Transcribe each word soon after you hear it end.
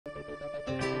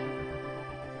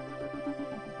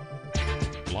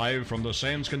Live from the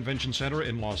Sands Convention Center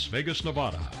in Las Vegas,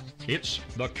 Nevada, it's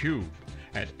theCUBE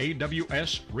at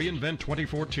AWS reInvent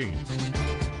 2014.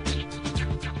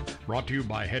 Brought to you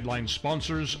by headline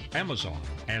sponsors Amazon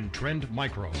and Trend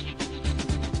Micro.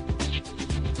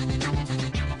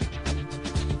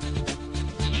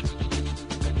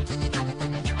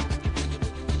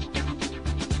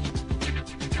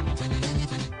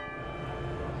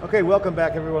 Okay, welcome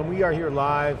back everyone. We are here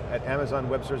live at Amazon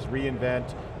Web Services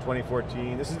reInvent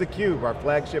 2014. This is theCUBE, our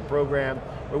flagship program,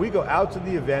 where we go out to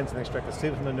the events and extract the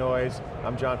signal from the noise.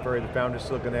 I'm John Furrier, the founder of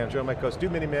SiliconANGLE. I'm joined by my co-host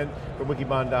Miniman from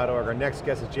wikibon.org. Our next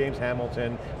guest is James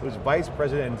Hamilton, who's Vice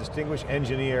President and Distinguished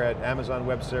Engineer at Amazon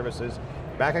Web Services.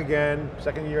 Back again,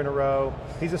 second year in a row.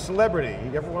 He's a celebrity.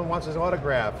 Everyone wants his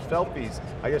autograph, selfies.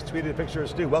 I just tweeted a picture of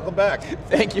Stu. Welcome back.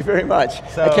 Thank you very much.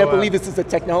 So, I can't believe this is a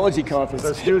technology conference.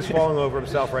 So Stu's falling over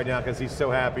himself right now because he's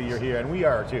so happy you're here, and we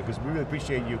are too, because we really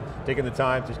appreciate you taking the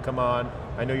time to come on.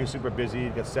 I know you're super busy, you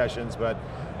got sessions, but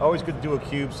always good to do a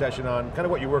CUBE session on kind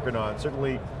of what you're working on.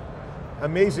 Certainly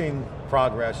amazing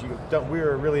progress. We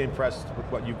were really impressed with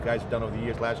what you guys have done over the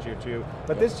years, last year too.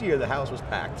 But this year the house was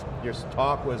packed. Your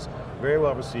talk was very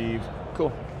well received.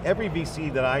 Cool. Every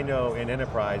VC that I know in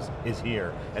enterprise is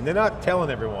here, and they're not telling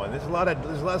everyone. There's a lot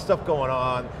of stuff going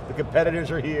on. The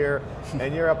competitors are here,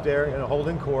 and you're up there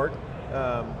holding court,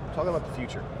 talking about the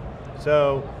future.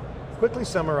 So, quickly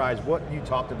summarize what you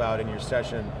talked about in your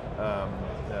session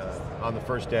on the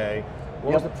first day.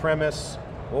 What was the premise?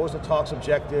 What was the talk's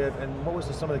objective, and what was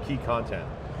some of the key content?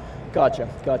 Gotcha.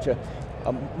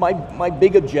 My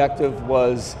big objective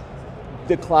was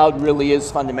the cloud really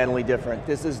is fundamentally different.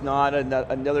 This is not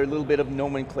another little bit of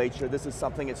nomenclature. This is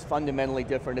something that's fundamentally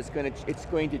different. It's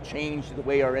going to change the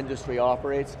way our industry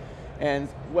operates. And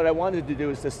what I wanted to do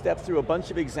is to step through a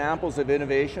bunch of examples of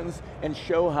innovations and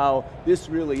show how this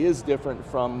really is different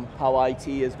from how IT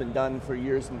has been done for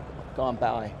years gone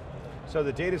by. So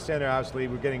the data center, obviously,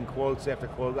 we're getting quotes after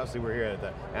quotes. Obviously, we're here at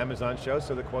the Amazon show,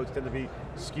 so the quotes tend to be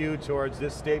skewed towards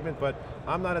this statement, but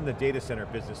I'm not in the data center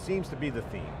business, seems to be the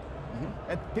theme.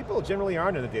 And people generally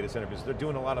aren't in the data center business. They're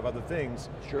doing a lot of other things.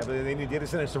 Sure. But they need data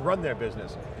centers to run their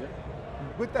business. Yeah.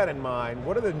 With that in mind,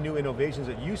 what are the new innovations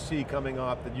that you see coming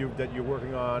up that you're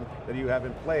working on, that you have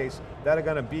in place, that are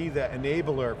going to be the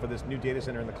enabler for this new data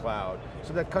center in the cloud?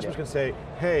 So that customers can say,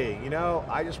 hey,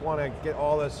 I just want to get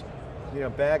all this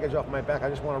baggage off my back. I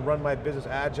just want to run my business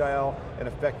agile and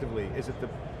effectively. Is it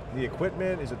the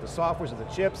equipment? Is it the software? Is it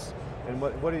the chips? And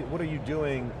what are you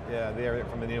doing there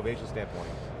from an innovation standpoint?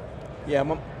 Yeah,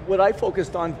 what I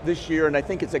focused on this year, and I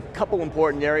think it's a couple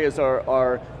important areas,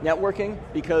 are networking,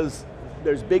 because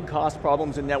there's big cost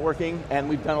problems in networking, and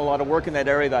we've done a lot of work in that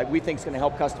area that we think is going to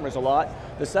help customers a lot.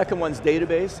 The second one's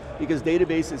database, because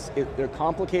databases, they're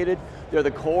complicated, they're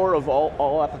the core of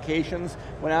all applications.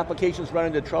 When applications run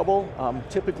into trouble,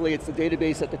 typically it's the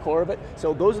database at the core of it.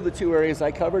 So those are the two areas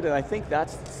I covered, and I think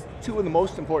that's two of the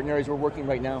most important areas we're working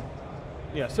right now.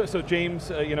 Yeah, so James,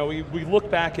 we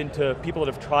look back into people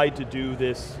that have tried to do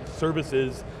this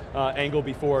services angle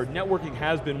before. Networking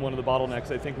has been one of the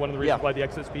bottlenecks. I think one of the reasons why the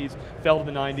XSPs fell in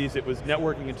the 90s, it was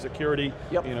networking and security,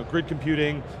 grid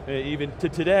computing, even to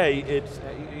today, it's,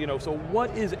 so what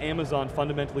is Amazon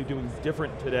fundamentally doing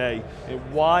different today? And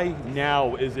why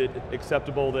now is it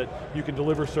acceptable that you can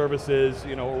deliver services,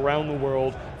 around the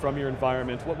world from your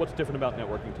environment? What's different about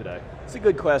networking today? It's a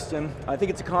good question. I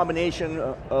think it's a combination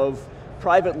of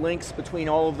private links between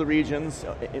all of the regions.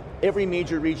 Every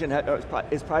major region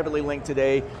is privately linked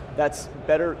today. That's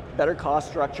better cost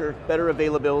structure, better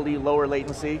availability, lower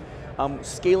latency.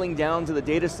 Scaling down to the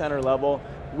data center level,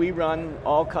 we run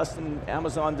all custom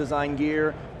Amazon design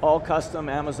gear, all custom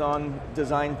Amazon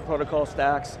design protocol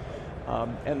stacks.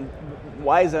 And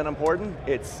why is that important?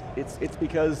 It's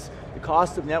because the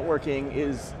cost of networking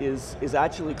is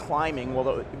actually climbing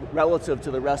relative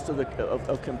to the rest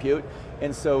of compute,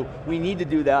 and so we need to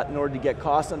do that in order to get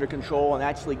costs under control and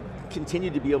actually continue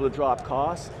to be able to drop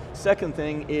costs. Second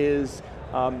thing is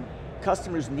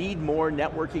customers need more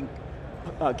networking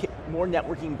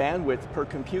bandwidth per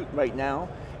compute right now.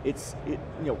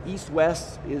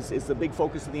 East-West is the big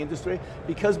focus of the industry.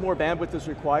 Because more bandwidth is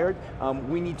required,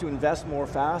 we need to invest more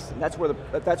fast, and that's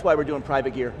why we're doing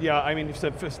private gear. Yeah, I mean, you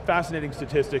said fascinating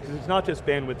statistics. It's not just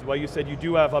bandwidth. Well, you said you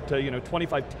do have up to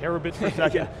 25 terabits per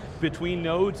second between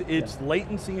nodes. It's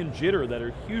latency and jitter that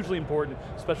are hugely important,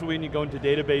 especially when you go into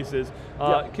databases.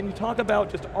 Can you talk about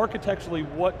just architecturally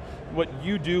what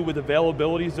you do with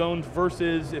availability zones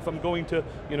versus if I'm going to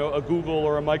a Google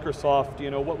or a Microsoft?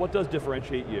 What does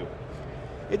differentiate you?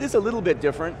 It is a little bit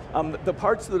different. The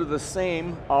parts that are the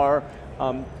same are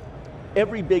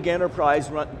every big enterprise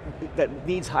that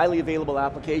needs highly available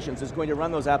applications is going to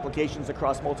run those applications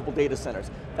across multiple data centers.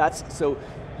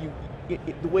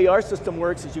 The way our system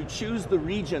works is you choose the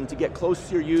region to get close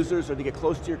to your users or to get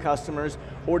close to your customers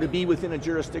or to be within a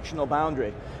jurisdictional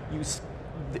boundary.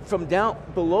 From down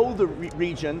below the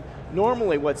region,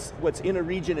 normally what's in a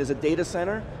region is a data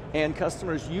center, and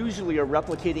customers usually are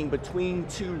replicating between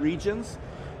two regions.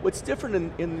 What's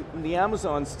different in the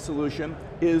Amazon solution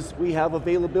is we have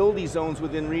availability zones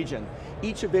within region.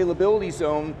 Each availability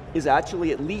zone is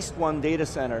actually at least one data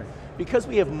center. Because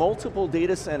we have multiple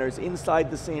data centers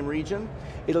inside the same region,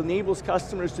 it enables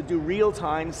customers to do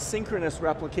real-time synchronous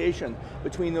replication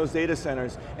between those data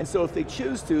centers. And so if they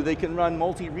choose to, they can run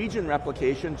multi-region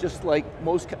replication just like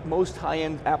most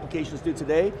high-end applications do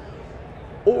today,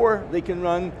 or they can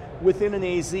run within an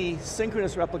AZ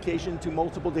synchronous replication to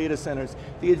multiple data centers.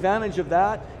 The advantage of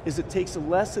that is it takes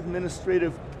less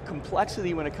administrative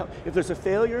complexity when it comes, if there's a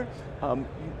failure,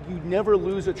 you never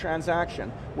lose a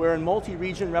transaction. Where in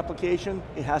multi-region replication,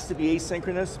 it has to be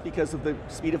asynchronous because of the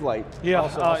speed of light. Yeah.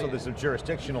 Also there's some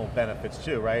jurisdictional benefits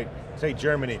too, right? Say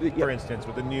Germany, for instance,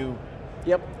 with a new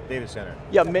data center.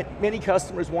 Yeah, many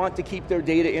customers want to keep their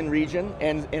data in region,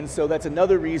 and so that's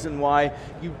another reason why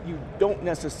you don't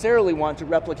necessarily want to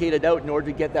replicate it out in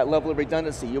order to get that level of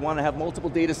redundancy. You want to have multiple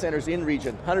data centers in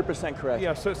region, 100% correct.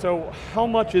 Yeah, so how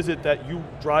much is it that you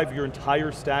drive your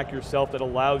entire stack yourself that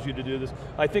allows you to do this?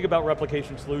 I think about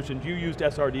replication solutions. You used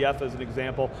SRDF as an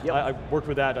example. Yep. I worked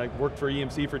with that. I worked for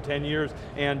EMC for 10 years,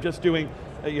 and just doing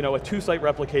a two-site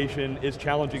replication is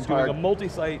challenging. Doing a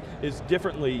multi-site is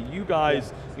differently. You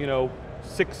guys,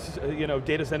 6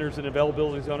 data centers and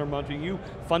availability zone are munching. You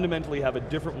fundamentally have a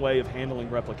different way of handling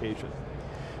replication.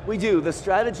 We do. The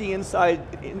strategy inside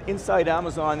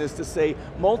Amazon is to say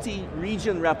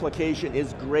multi-region replication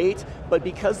is great, but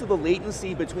because of the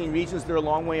latency between regions, they're a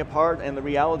long way apart, and the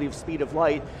reality of speed of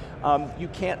light, you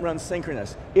can't run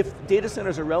synchronous. If data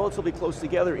centers are relatively close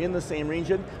together in the same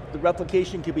region, the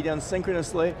replication can be done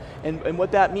synchronously, and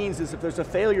what that means is if there's a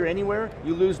failure anywhere,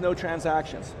 you lose no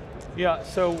transactions. Yeah,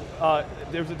 so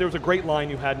there was a great line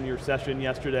you had in your session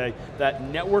yesterday that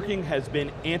networking has been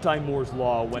anti-Moore's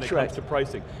law when it comes to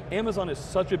pricing. Amazon is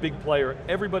such a big player,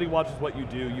 everybody watches what you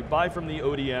do, you buy from the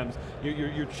ODMs,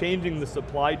 you're changing the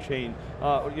supply chain.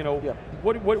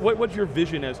 What's your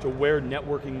vision as to where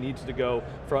networking needs to go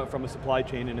from a supply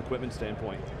chain and equipment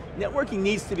standpoint? Networking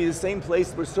needs to be the same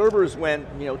place where servers went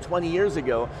 20 years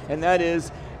ago, and that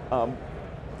is,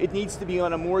 it needs to be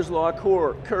on a Moore's Law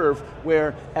curve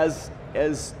where as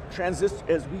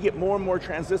we get more and more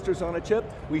transistors on a chip,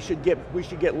 we should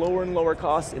get lower and lower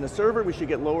costs in a server, we should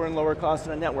get lower and lower costs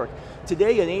in a network.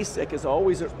 Today an ASIC is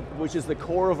always, which is the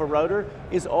core of a router,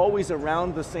 is always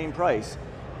around the same price.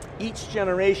 Each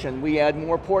generation we add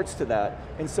more ports to that,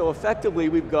 and so effectively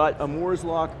we've got a Moore's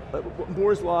Law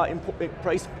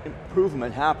price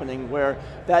improvement happening where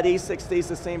that ASIC stays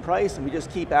the same price and we just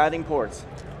keep adding ports.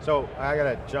 So I got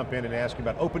to jump in and ask you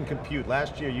about open compute.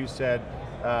 Last year you said,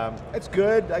 it's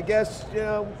good, I guess,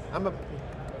 I'm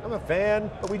a fan,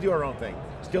 but we do our own thing.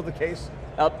 Still the case?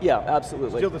 Yeah,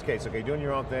 absolutely. Still the case, okay, doing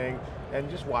your own thing, and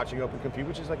just watching open compute,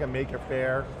 which is like a maker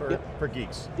faire for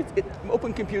geeks.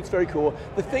 Open compute's very cool.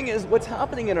 The thing is, what's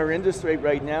happening in our industry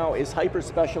right now is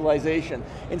hyper-specialization.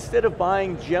 Instead of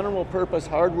buying general purpose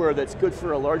hardware that's good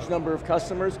for a large number of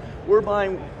customers, we're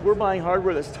buying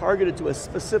hardware that's targeted to a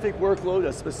specific workload,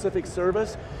 a specific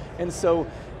service, and so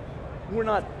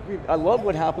I love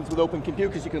what happens with open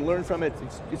compute because you can learn from it,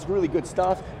 it's really good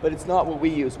stuff, but it's not what we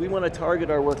use. We want to target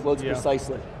our workloads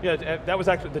precisely. Yeah, that was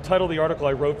actually, the title of the article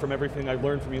I wrote from everything I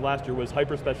learned from you last year was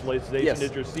hyper-specialization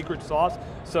is your secret sauce.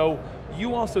 So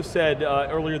you also said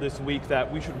earlier this week that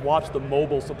we should watch the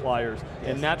mobile suppliers,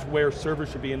 and that's where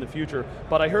servers should be in the future.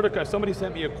 But I heard somebody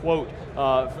sent me a quote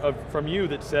from you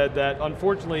that said that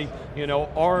unfortunately,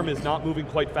 ARM is not moving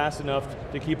quite fast enough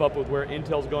to keep up with where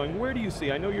Intel's going. Where do you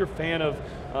see? I know you're a fan of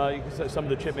some of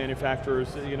the chip manufacturers,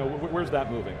 where's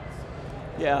that moving?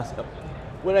 Yeah,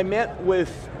 when I met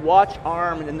with watch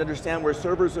ARM and understand where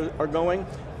servers are going,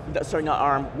 sorry, not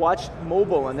ARM, watch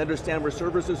mobile and understand where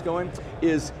servers is going,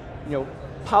 is,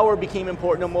 power became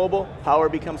important on mobile, power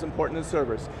becomes important in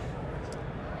servers.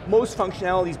 Most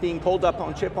functionality is being pulled up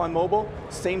on chip on mobile,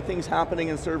 same thing's happening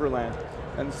in server land.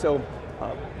 And so,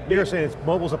 you're saying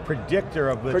mobile's a predictor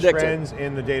of the trends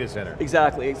in the data center.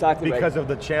 Exactly because of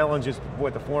the challenges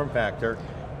with the form factor.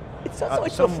 It's not so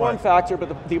much the form factor,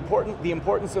 but the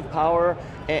importance of power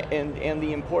and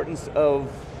the importance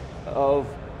of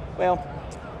well,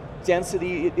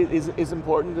 density is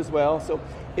important as well. So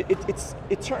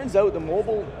it turns out the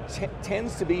mobile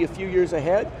tends to be a few years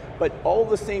ahead, but all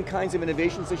the same kinds of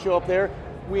innovations that show up there,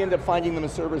 we end up finding them in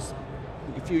servers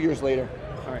a few years later.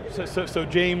 All right, so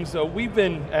James, we've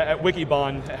been at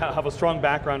Wikibon, have a strong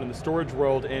background in the storage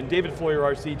world, and David Furrier,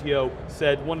 our CTO,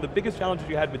 said one of the biggest challenges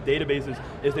you had with databases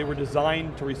is they were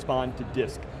designed to respond to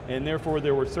disk, and therefore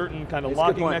there were certain kind of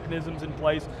logging mechanisms in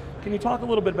place. Can you talk a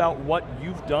little bit about what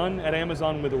you've done at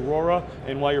Amazon with Aurora,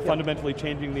 and why you're fundamentally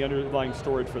changing the underlying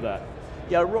storage for that?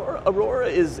 Yeah, Aurora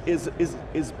is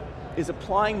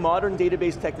applying modern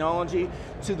database technology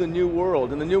to the new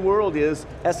world, and the new world is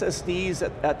SSDs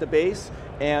at the base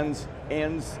and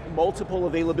multiple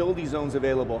availability zones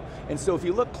available. And so if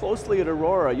you look closely at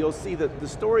Aurora, you'll see that the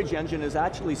storage engine is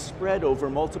actually spread over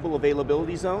multiple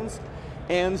availability zones,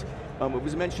 and it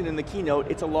was mentioned in the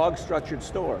keynote, it's a log-structured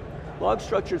store.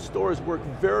 Log-structured stores work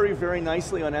very, very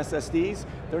nicely on SSDs.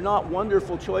 They're not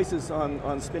wonderful choices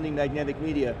on spinning magnetic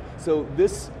media. So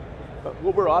this,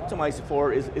 what we're optimized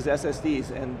for is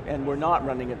SSDs, and we're not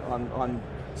running it on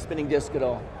spinning disk at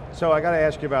all. So I got to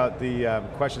ask you about the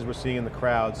questions we're seeing in the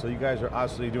crowd. So you guys are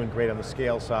obviously doing great on the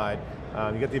scale side.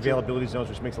 You get the availability zones,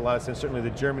 which makes a lot of sense. Certainly the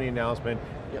Germany announcement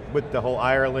with the whole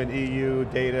Ireland, EU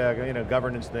data,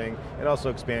 governance thing, and also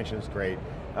expansion is great.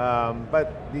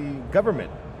 But the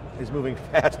government is moving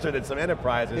faster than some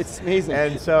enterprises. It's amazing.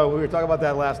 And so we were talking about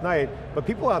that last night, but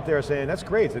people out there are saying, that's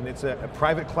great, and it's a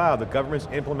private cloud. The government's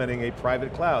implementing a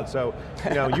private cloud. So,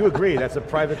 you agree, that's a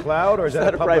private cloud, or is that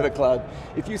not a private cloud?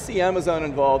 If you see Amazon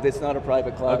involved, it's not a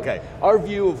private cloud. Okay. Our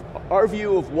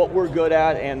view of what we're good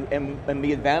at and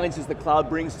the advantages the cloud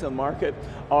brings to the market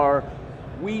are,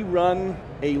 we run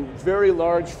a very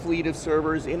large fleet of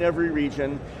servers in every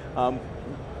region.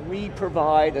 We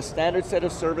provide a standard set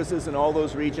of services in all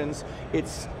those regions.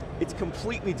 It's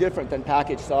completely different than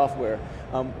packaged software.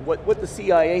 What the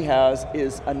CIA has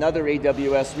is another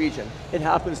AWS region. It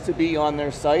happens to be on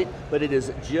their site, but it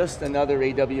is just another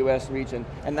AWS region,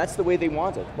 and that's the way they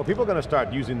want it. Well, people are going to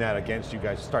start using that against you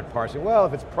guys, start parsing, well,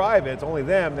 if it's private, it's only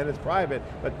them, then it's private,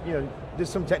 but there's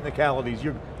some technicalities,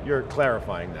 you're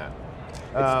clarifying that.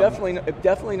 It's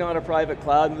definitely not a private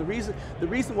cloud, and the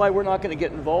reason why we're not going to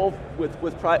get involved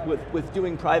with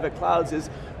doing private clouds is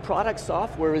product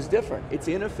software is different. It's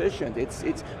inefficient.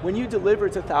 It's when you deliver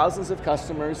to thousands of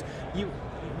customers, you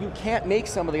can't make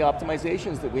some of the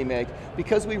optimizations that we make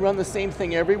because we run the same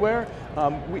thing everywhere.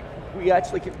 We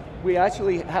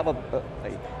actually have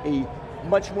a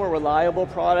much more reliable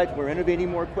product, we're innovating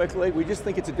more quickly, we just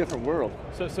think it's a different world.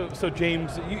 So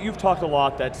James, you've talked a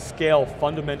lot that scale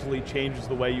fundamentally changes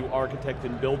the way you architect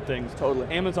and build things. Totally.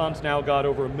 Amazon's now got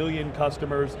over 1 million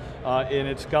customers, and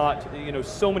it's got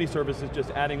so many services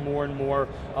just adding more and more.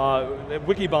 At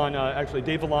Wikibon, actually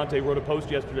Dave Vellante wrote a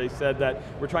post yesterday, said that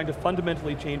we're trying to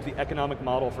fundamentally change the economic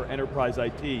model for enterprise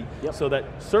IT, so that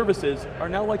services are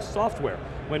now like software.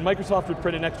 When Microsoft would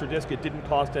print an extra disk, it didn't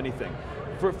cost anything.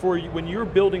 For when you're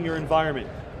building your environment,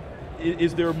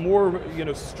 is there more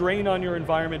strain on your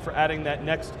environment for adding that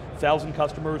next 1,000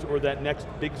 customers or that next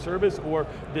big service, or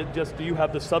do you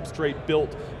have the substrate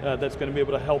built that's going to be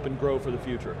able to help and grow for the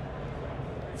future?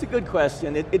 It's a good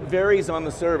question. It varies on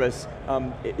the service,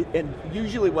 and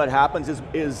usually what happens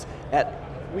is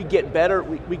we get better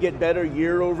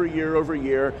year over year over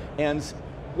year, and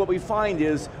what we find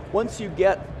is once you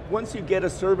get a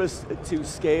service to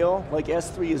scale, like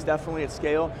S3 is definitely at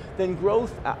scale, then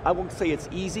growth, I won't say it's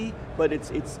easy, but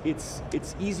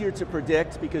it's easier to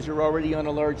predict because you're already on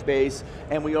a large base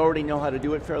and we already know how to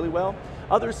do it fairly well.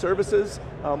 Other services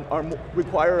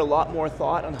require a lot more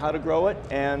thought on how to grow it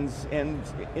and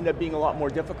end up being a lot more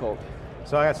difficult.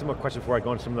 So I got some more questions before I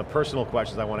go into some of the personal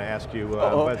questions I want to ask you.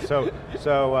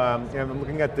 I'm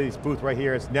looking at this booth right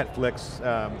here, it's Netflix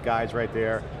guys right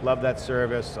there. Love that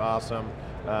service, awesome.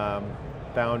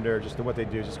 Founder, just what they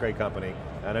do is just a great company,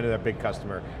 and I know they're a big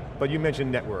customer. But you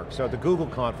mentioned network. So at the Google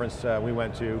conference we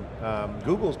went to,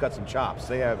 Google's got some chops.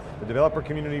 They have the developer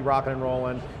community rocking and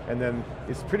rolling, and then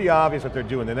it's pretty obvious what they're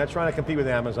doing. They're not trying to compete with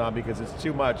Amazon because it's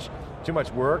too much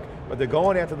work, but they're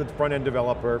going after the front-end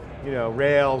developer,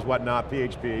 Rails, whatnot,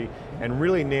 PHP, and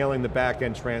really nailing the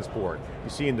back-end transport. You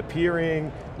see in the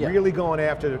peering, really going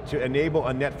after to enable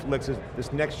a Netflix,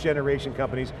 this next generation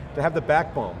companies, to have the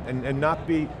backbone and not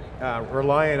be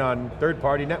relying on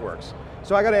third-party networks.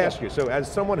 So I got to ask you, so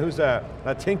as someone who's a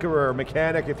tinkerer,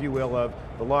 mechanic, if you will, of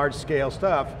the large scale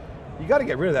stuff, you got to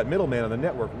get rid of that middleman on the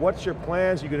network. What's your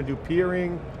plans? You're going to do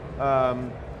peering?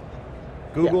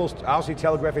 Google's obviously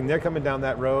telegraphing, they're coming down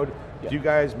that road. Do you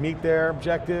guys meet their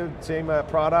objective? Same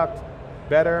product?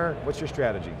 Better? What's your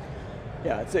strategy?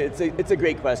 Yeah, it's a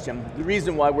great question. The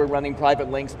reason why we're running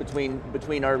private links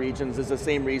between our regions is the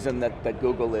same reason that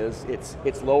Google is.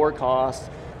 It's lower cost.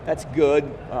 That's good.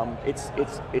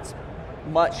 It's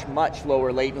much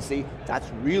lower latency. That's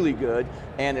really good,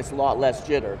 and it's a lot less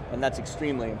jitter, and that's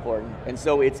extremely important. And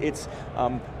so it's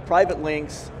private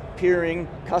links, peering,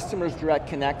 customers direct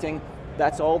connecting.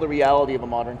 That's all the reality of a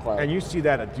modern cloud. And you see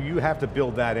that, do you have to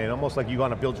build that in, almost like you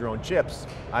want to build your own chips?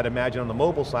 I'd imagine on the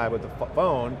mobile side with the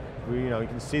phone, you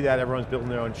can see that everyone's building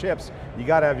their own chips. You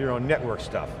got to have your own network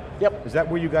stuff. Yep. Is that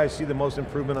where you guys see the most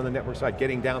improvement on the network side,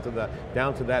 getting down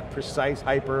to that precise,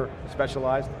 hyper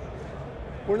specialized?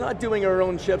 We're not doing our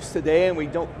own chips today, and we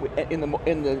don't in the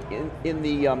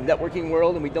networking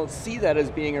world, and we don't see that as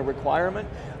being a requirement.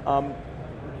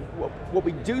 What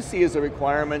we do see as a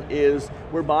requirement is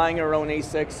we're buying our own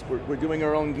ASICs, we're doing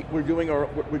our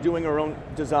own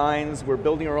designs, we're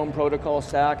building our own protocol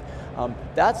stack.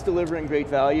 That's delivering great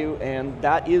value, and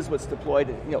that is what's deployed.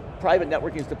 Private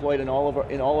networking is deployed in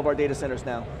all of our data centers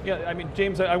now. Yeah, I mean,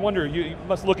 James, I wonder, you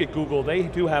must look at Google. They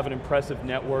do have an impressive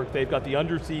network. They've got the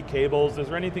undersea cables. Is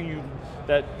there anything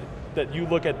that you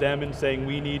look at them and saying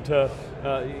we need to,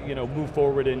 move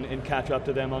forward and catch up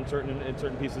to them on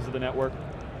certain pieces of the network?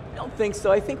 I don't think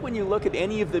so. I think when you look at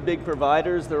any of the big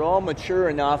providers, they're all mature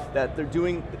enough that they're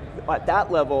doing, at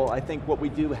that level, I think what we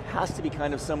do has to be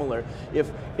kind of similar.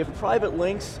 If private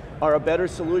links are a better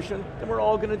solution, then we're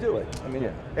all going to do it. I mean,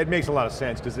 it makes a lot of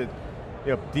sense because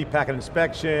deep packet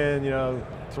inspection,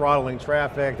 throttling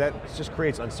traffic, that just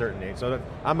creates uncertainty. So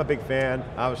I'm a big fan,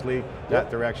 obviously,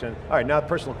 that direction. All right, now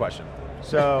personal question.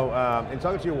 So, in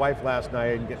talking to your wife last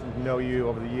night and getting to know you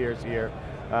over the years here,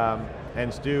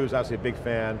 and Stu's obviously a big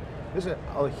fan. There's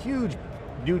a huge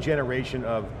new generation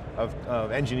of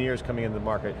engineers coming into the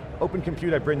market. Open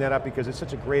Compute, I bring that up because it's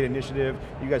such a great initiative.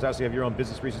 You guys obviously have your own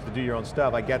business reasons to do your own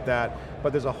stuff, I get that.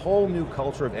 But there's a whole new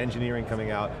culture of engineering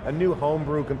coming out. A new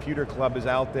homebrew computer club is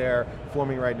out there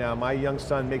forming right now. My young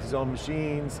son makes his own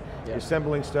machines,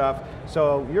 assembling stuff.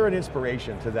 So you're an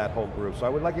inspiration to that whole group. So I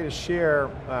would like you to share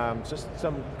just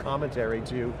some commentary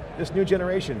to this new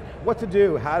generation. What to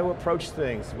do, how to approach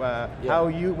things,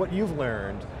 what you've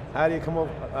learned. How do you come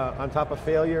on top of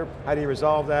failure? How do you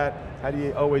resolve that? How do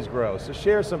you always grow? So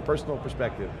share some personal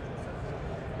perspective.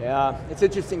 Yeah, it's an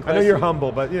interesting question. I know you're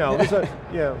humble, but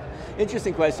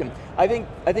Interesting question. I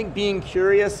think being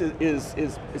curious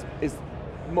is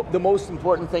the most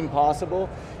important thing possible.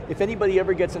 If anybody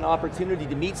ever gets an opportunity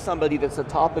to meet somebody that's the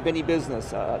top of any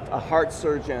business, a heart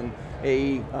surgeon,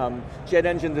 a jet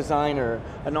engine designer,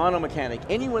 an auto mechanic,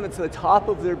 anyone that's at the top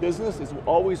of their business is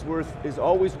always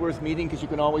worth meeting because you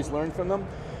can always learn from them.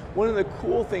 One of the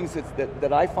cool things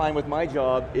that I find with my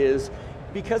job is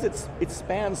because it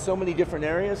spans so many different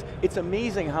areas, it's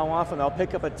amazing how often I'll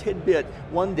pick up a tidbit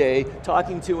one day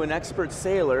talking to an expert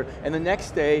sailor, and the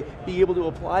next day be able to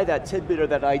apply that tidbit or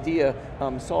that idea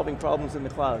solving problems in the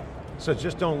cloud. So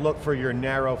just don't look for your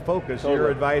narrow focus. Totally. Your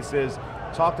advice is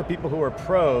talk to people who are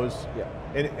pros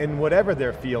in whatever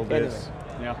their field is.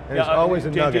 Yeah, and there's always a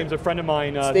nugget. James, a friend of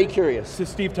mine, stay curious.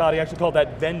 Steve Todd, he actually called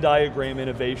that Venn diagram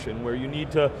innovation, where you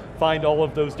need to find all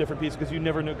of those different pieces because you're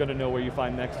never going to know where you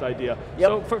find the next idea.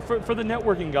 Yep. So for the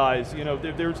networking guys,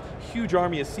 there's a huge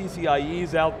army of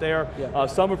CCIEs out there.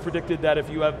 Some have predicted that if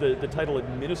you have the title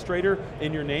administrator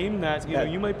in your name, that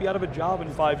you might be out of a job in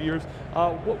 5 years.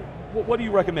 What do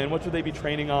you recommend? What should they be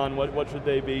training on? What should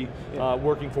they be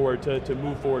working for to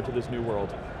move forward to this new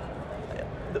world?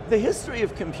 The history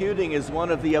of computing is one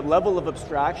of the level of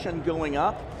abstraction going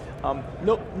up.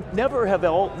 Never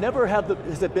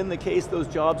has it been the case those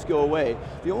jobs go away.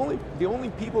 The only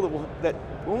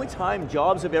time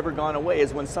jobs have ever gone away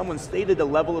is when someone stated a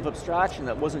level of abstraction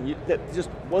that just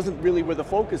wasn't really where the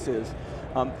focus is.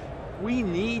 We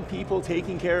need people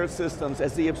taking care of systems.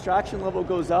 As the abstraction level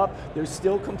goes up, there's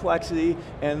still complexity,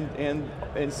 and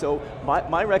so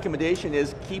my recommendation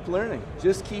is keep learning.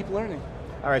 Just keep learning.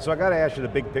 All right, so I got to ask you the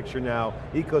big picture now.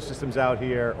 Ecosystems out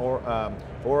here,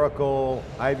 Oracle,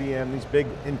 IBM, these big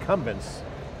incumbents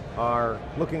are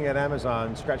looking at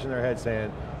Amazon, scratching their head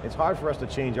saying, it's hard for us to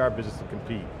change our business to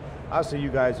compete. Obviously you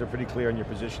guys are pretty clear in your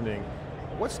positioning.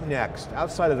 What's next,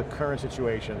 outside of the current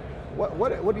situation?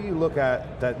 What do you look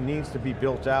at that needs to be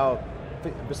built out,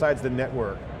 besides the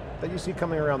network, that you see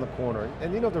coming around the corner?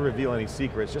 And you don't have to reveal any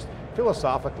secrets, just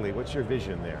philosophically, what's your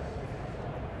vision there?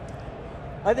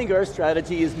 I think our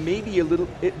strategy is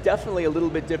definitely a little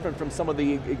bit different from some of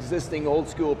the existing old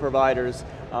school providers.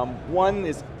 One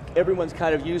is everyone's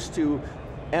kind of used to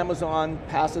Amazon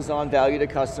passes on value to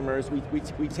customers.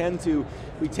 We tend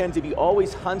to be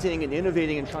always hunting and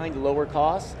innovating and trying to lower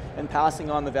costs and passing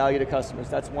on the value to customers.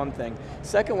 That's one thing.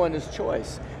 Second one is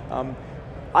choice.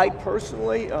 I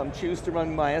personally choose to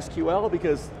run MySQL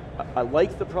because I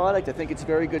like the product, I think it's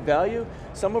very good value.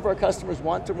 Some of our customers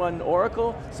want to run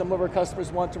Oracle, some of our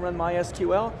customers want to run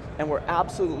MySQL, and we're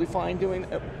absolutely fine doing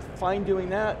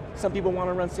that. Some people want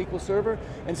to run SQL Server,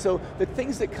 and so the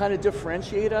things that kind of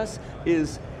differentiate us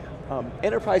is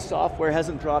enterprise software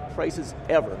hasn't dropped prices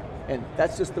ever, and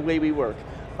that's just the way we work.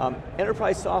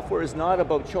 Enterprise software is not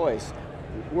about choice.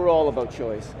 We're all about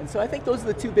choice. And so I think those are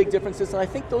the two big differences, and I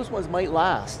think those ones might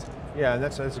last. Yeah, and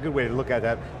that's a good way to look at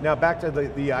that. Now back to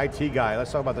the IT guy,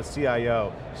 let's talk about the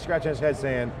CIO. Scratching his head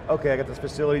saying, okay, I got this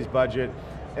facilities budget,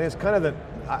 and it's kind of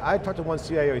I talked to one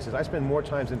CIO, he says, I spend more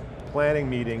times in planning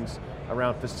meetings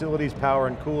around facilities, power,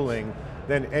 and cooling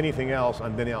than anything else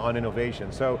on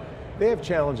innovation. So they have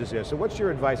challenges here. So what's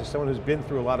your advice as someone who's been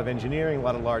through a lot of engineering, a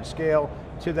lot of large scale,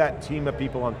 to that team of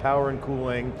people on power and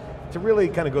cooling, to really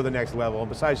kind of go the next level, and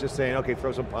besides just saying, okay,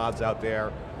 throw some pods out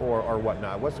there, or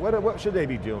whatnot, what should they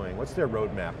be doing? What's their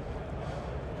roadmap?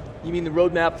 You mean the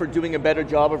roadmap for doing a better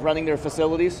job of running their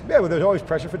facilities? Yeah, well there's always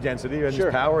pressure for density, and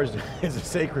sure. Power is a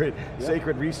sacred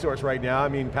resource right now. I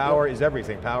mean, power is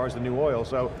everything. Power is the new oil,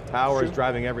 so power is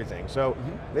driving everything. So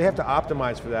they have to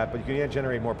optimize for that, but you can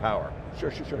generate more power.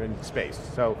 Sure. In space.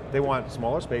 So they want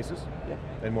smaller spaces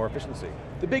and more efficiency.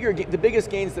 The biggest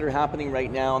gains that are happening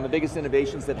right now, and the biggest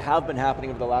innovations that have been happening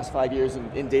over the last 5 years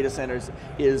in data centers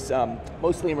is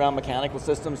mostly around mechanical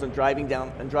systems and driving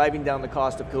down the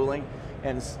cost of cooling,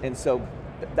 and so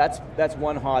that's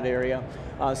one hot area.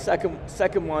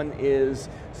 Second one is,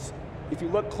 if you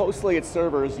look closely at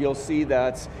servers, you'll see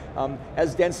that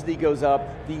as density goes up,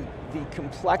 the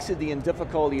complexity and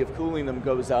difficulty of cooling them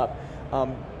goes up.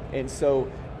 And so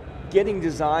getting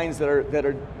designs that are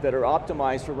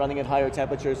optimized for running at higher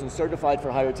temperatures and certified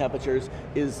for higher temperatures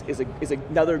is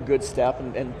another good step,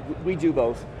 and we do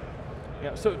both.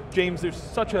 Yeah, so James, there's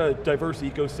such a diverse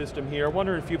ecosystem here. I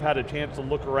wonder if you've had a chance to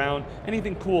look around,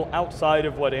 anything cool outside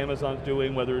of what Amazon's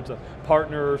doing, whether it's a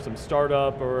partner, some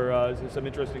startup, or some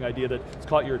interesting idea that's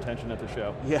caught your attention at the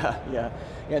show. Yeah.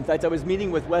 In fact, I was meeting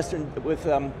with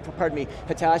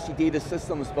Hitachi Data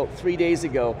Systems about 3 days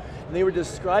ago, and they were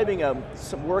describing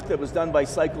some work that was done by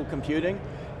Cycle Computing,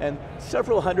 and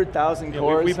several 100,000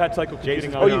 cores. We've had Cycle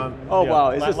Computing on.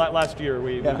 Wow. Last year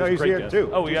we no, he's here too.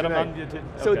 Oh, we had him on. Okay.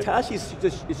 So Hitachi's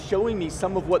is showing me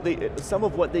some of what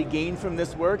they gained from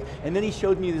this work, and then he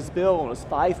showed me this bill, and it was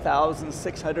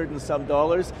 $5,600 and some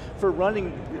dollars for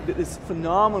running this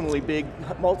phenomenally big,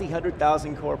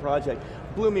 multi-100,000 core project.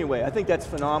 Blew me away. I think that's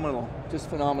phenomenal, just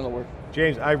phenomenal work.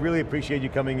 James, I really appreciate you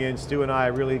coming in. Stu and I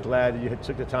are really glad you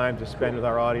took the time to spend with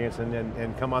our audience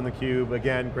and come on theCUBE.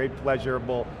 Again, great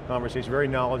pleasurable conversation, very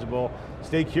knowledgeable.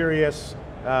 Stay curious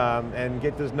and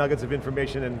get those nuggets of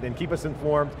information and keep us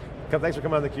informed. Thanks for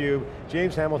coming on theCUBE.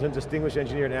 James Hamilton, distinguished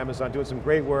engineer at Amazon, doing some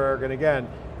great work, and again,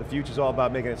 the future's all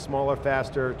about making it smaller,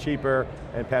 faster, cheaper,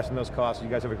 and passing those costs. You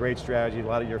guys have a great strategy. A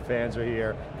lot of your fans are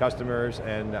here, customers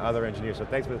and other engineers, so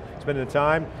thanks for spending the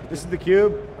time. This is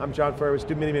theCUBE. I'm John Furrier with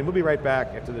Stu Miniman. We'll be right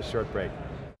back after this short break.